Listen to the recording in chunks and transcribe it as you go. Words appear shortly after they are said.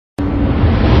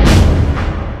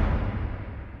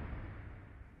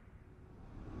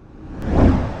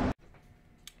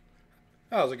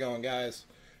How's it going, guys?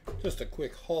 Just a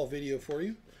quick haul video for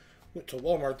you. Went to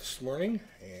Walmart this morning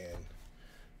and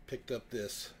picked up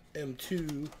this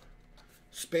M2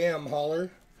 spam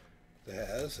hauler that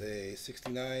has a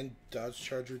 '69 Dodge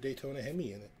Charger Daytona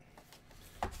Hemi in it.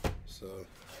 So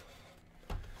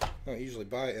I don't usually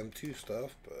buy M2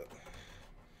 stuff, but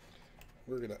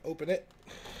we're gonna open it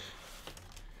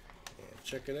and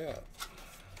check it out.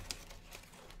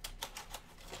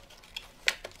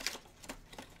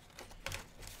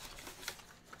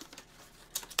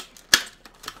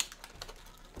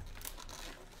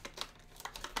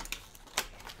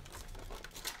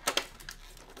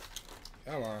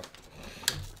 Come on. I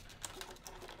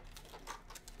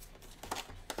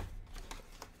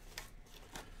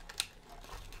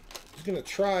was gonna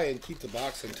try and keep the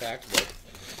box intact, but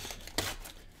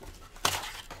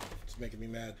it's making me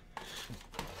mad.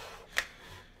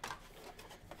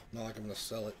 Not like I'm gonna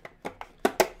sell it.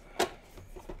 Let's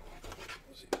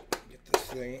see, get this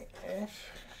thing off.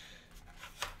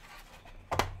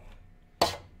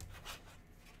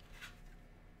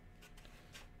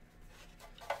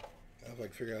 If I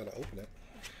can figure out how to open it.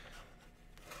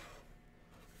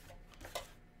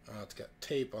 It's got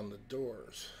tape on the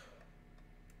doors.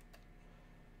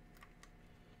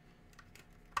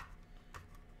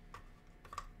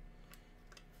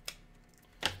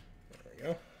 There we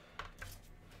go.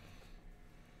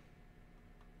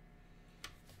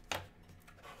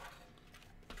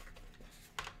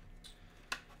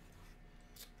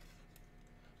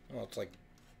 Oh, it's like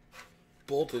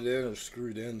bolted in or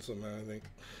screwed in somehow, I think.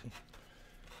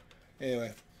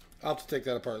 Anyway, I'll have to take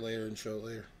that apart later and show it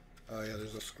later. Oh yeah,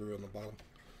 there's a screw on the bottom.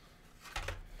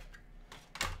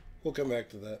 We'll come back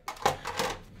to that.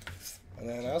 And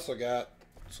then I also got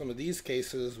some of these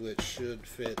cases which should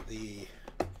fit the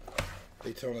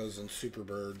Daytonas and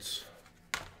Superbirds.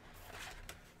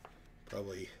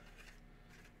 Probably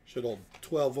should hold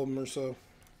 12 of them or so.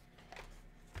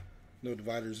 No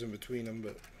dividers in between them,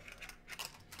 but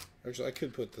actually I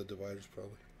could put the dividers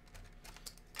probably.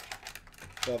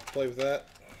 So I'll have to play with that.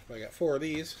 I got 4 of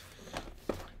these.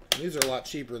 These are a lot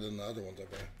cheaper than the other ones I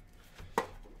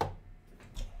buy.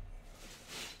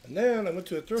 And then I went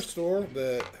to a thrift store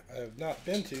that I have not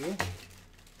been to.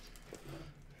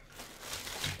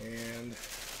 And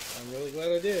I'm really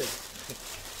glad I did.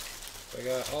 I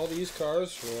got all these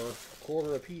cars for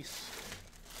 $1 a piece.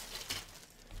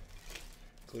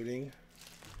 Including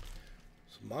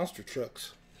some monster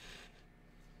trucks.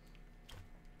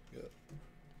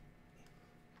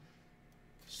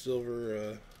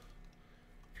 Silver,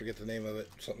 forget the name of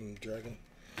it, something dragon.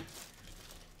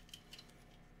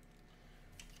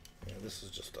 Yeah, this is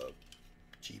just a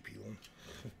cheapy one.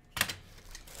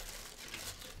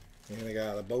 And I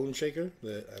got a bone shaker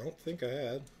that I don't think I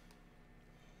had.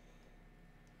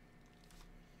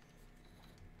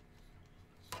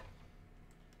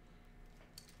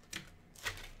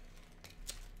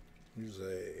 Here's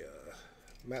a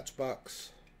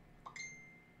Matchbox. I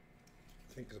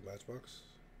think it's a Matchbox.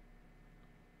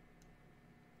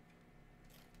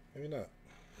 Maybe not.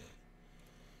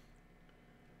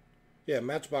 Yeah,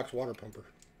 Matchbox water pumper.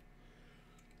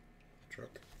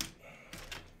 Truck.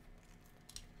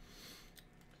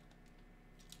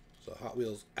 So Hot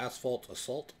Wheels Asphalt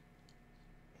Assault.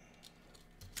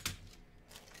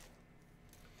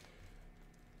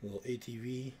 Little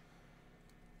ATV.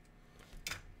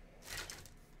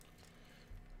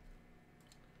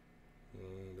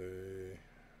 And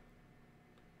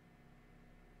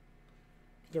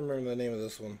I don't remember the name of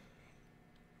this one.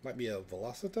 Might be a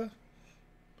Velocita.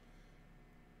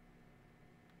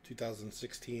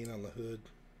 2016 on the hood.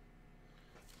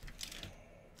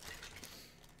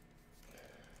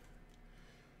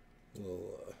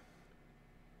 Little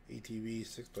ATV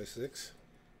 6x6.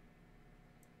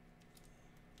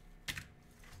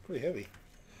 Pretty heavy.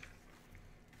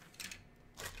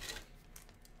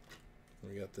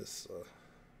 We got this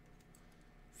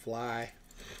fly.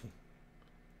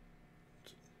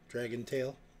 Dragon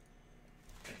tail.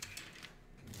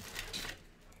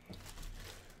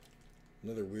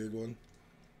 Another weird one.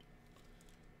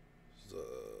 This is a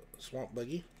swamp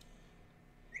buggy.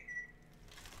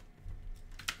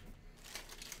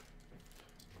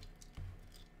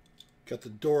 Got the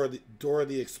Dora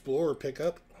the Explorer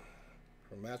pickup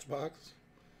from Matchbox.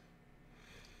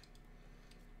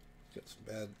 Got some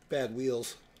bad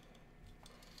wheels.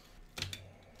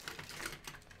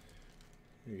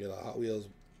 You got a Hot Wheels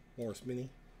Morris Mini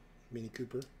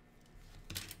Cooper.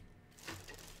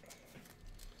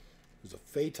 There's a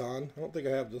Phaeton. I don't think I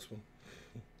have this one.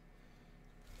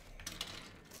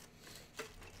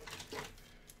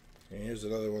 And here's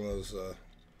another one of those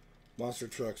Monster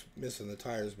truck's missing the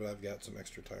tires, but I've got some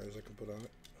extra tires I can put on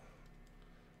it.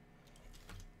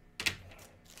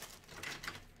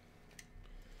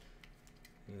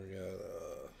 And we got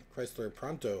Chrysler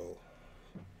Pronto.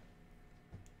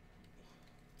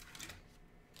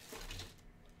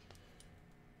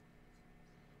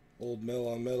 Old metal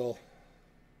on metal.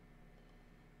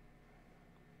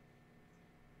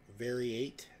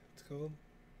 Variate, it's called.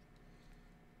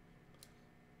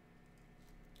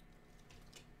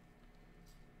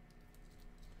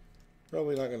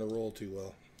 Probably not going to roll too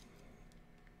well.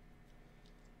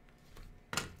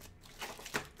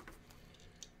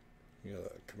 You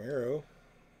got a Camaro.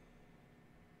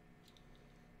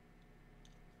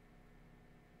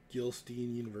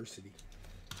 Gilstein University.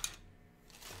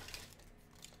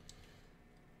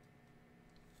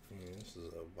 This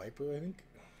is a Viper, I think.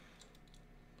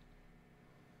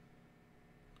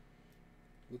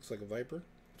 Looks like a Viper.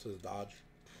 It says Dodge.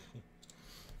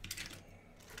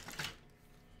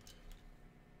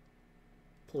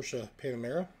 Porsche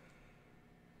Panamera.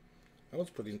 That one's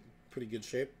pretty good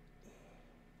shape.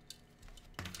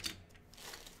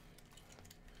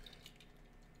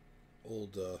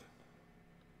 Old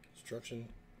construction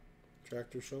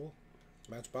tractor shovel,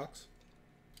 Matchbox.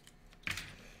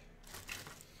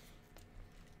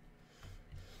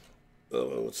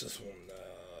 Oh, what's this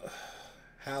one?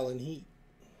 Howlin' Heat.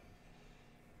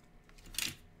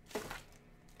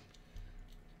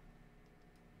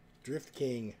 Drift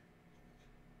King.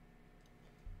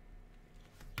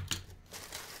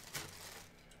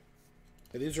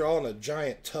 And these are all in a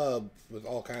giant tub with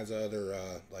all kinds of other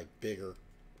like bigger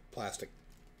plastic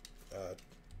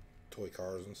toy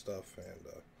cars and stuff. And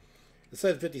it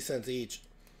said 50 cents each,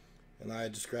 and I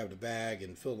just grabbed a bag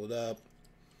and filled it up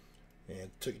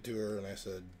and took it to her, and I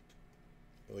said,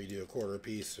 "Will you do a quarter a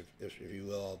piece? If you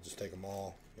will, I'll just take them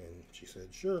all." And she said,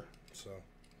 "Sure." So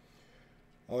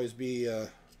always be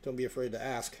don't be afraid to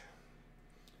ask.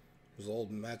 There's an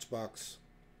old Matchbox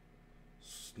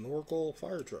snorkel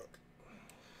fire truck.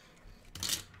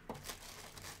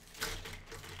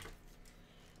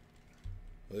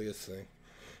 Look at this thing.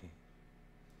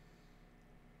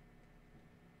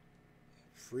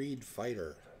 Freed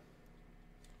Fighter.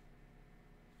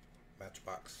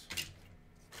 Matchbox.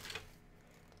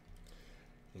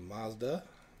 Mazda.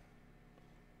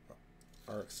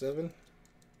 RX-7.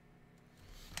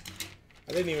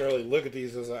 I didn't even really look at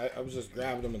these as I was just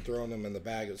grabbing them and throwing them in the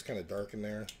bag. It was kind of dark in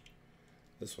there.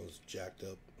 This one's jacked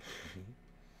up.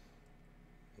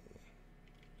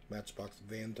 Matchbox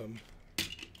Phantom.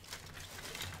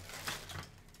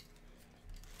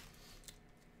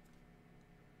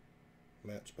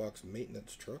 Matchbox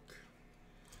maintenance truck.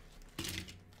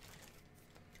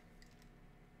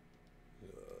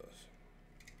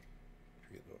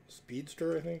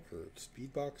 Speedster, I think, or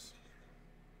Speedbox.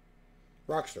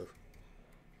 Rockster.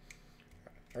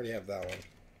 I already have that one.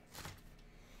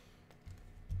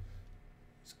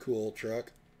 It's a cool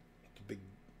truck. The big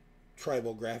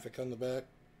tribal graphic on the back.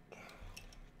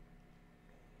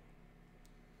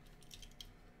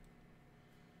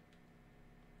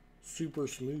 Super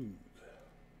smooth.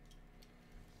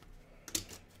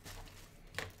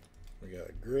 We got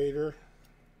a grader.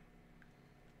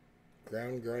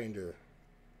 Ground grinder.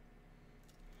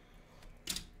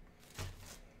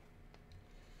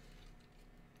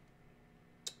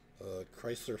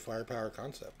 Chrysler Firepower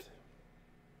Concept.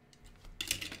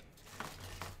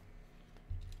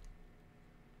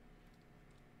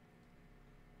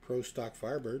 Pro Stock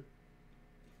Firebird.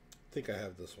 I think I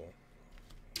have this one.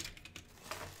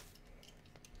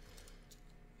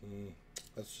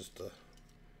 That's just a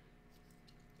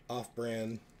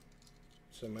off-brand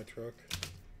semi-truck.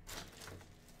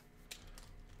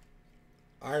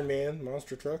 Iron Man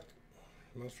monster truck.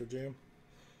 Monster Jam.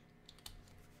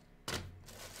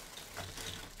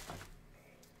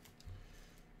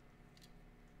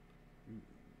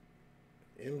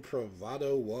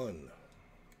 Improvado 1.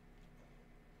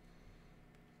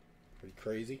 Pretty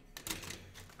crazy.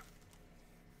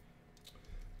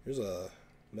 Here's a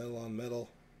metal on metal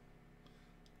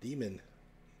demon.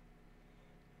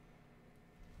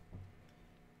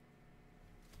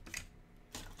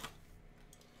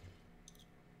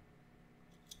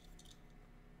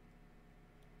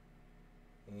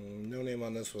 No name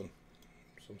on this one.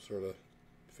 Some sort of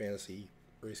fantasy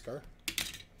race car.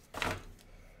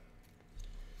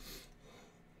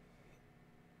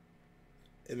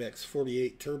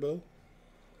 MX-48 Turbo.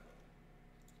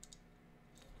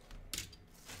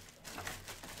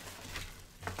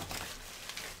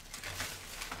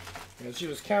 And she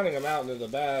was counting them out into the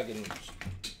bag, and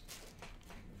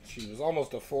she was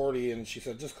almost a 40, and she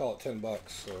said, just call it $10.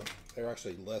 So they're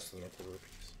actually less than a quarter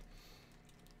piece.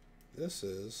 This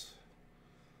is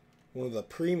one of the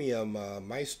premium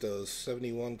Maestos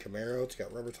 71 Camaro. It's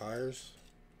got rubber tires.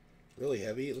 Really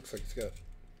heavy. It looks like it's got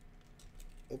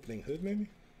opening hood maybe.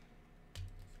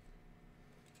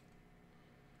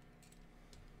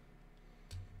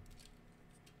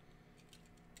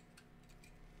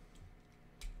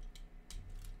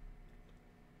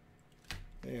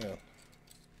 Yeah.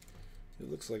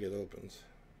 It looks like it opens.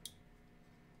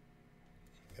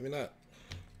 Maybe not.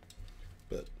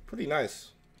 But pretty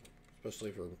nice.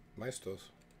 Especially for Maestos.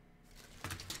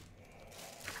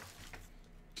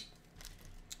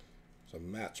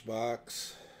 Some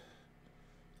Matchbox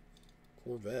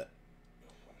Corvette.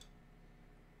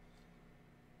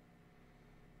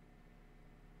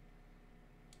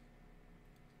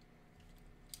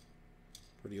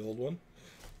 Pretty old one.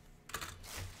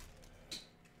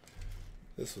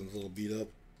 This one's a little beat up.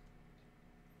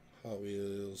 Hot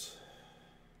Wheels.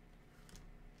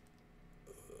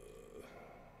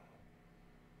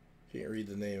 Can't read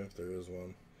the name if there is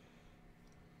one.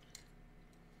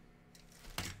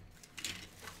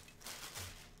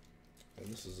 And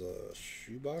this is a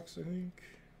shoebox, I think.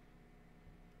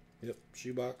 Yep,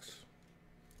 shoebox.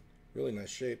 Really nice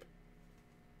shape.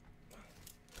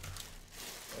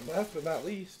 And last but not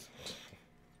least,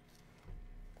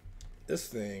 this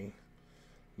thing,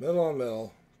 metal on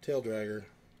metal, tail dragger.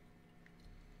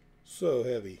 So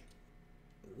heavy.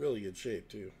 Really good shape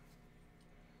too.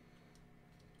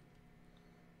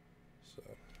 So,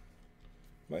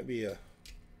 might be a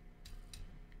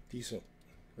decent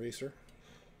racer.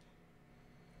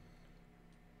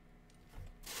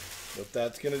 But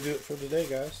that's going to do it for today,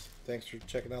 guys. Thanks for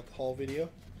checking out the haul video,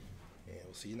 and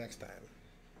we'll see you next time.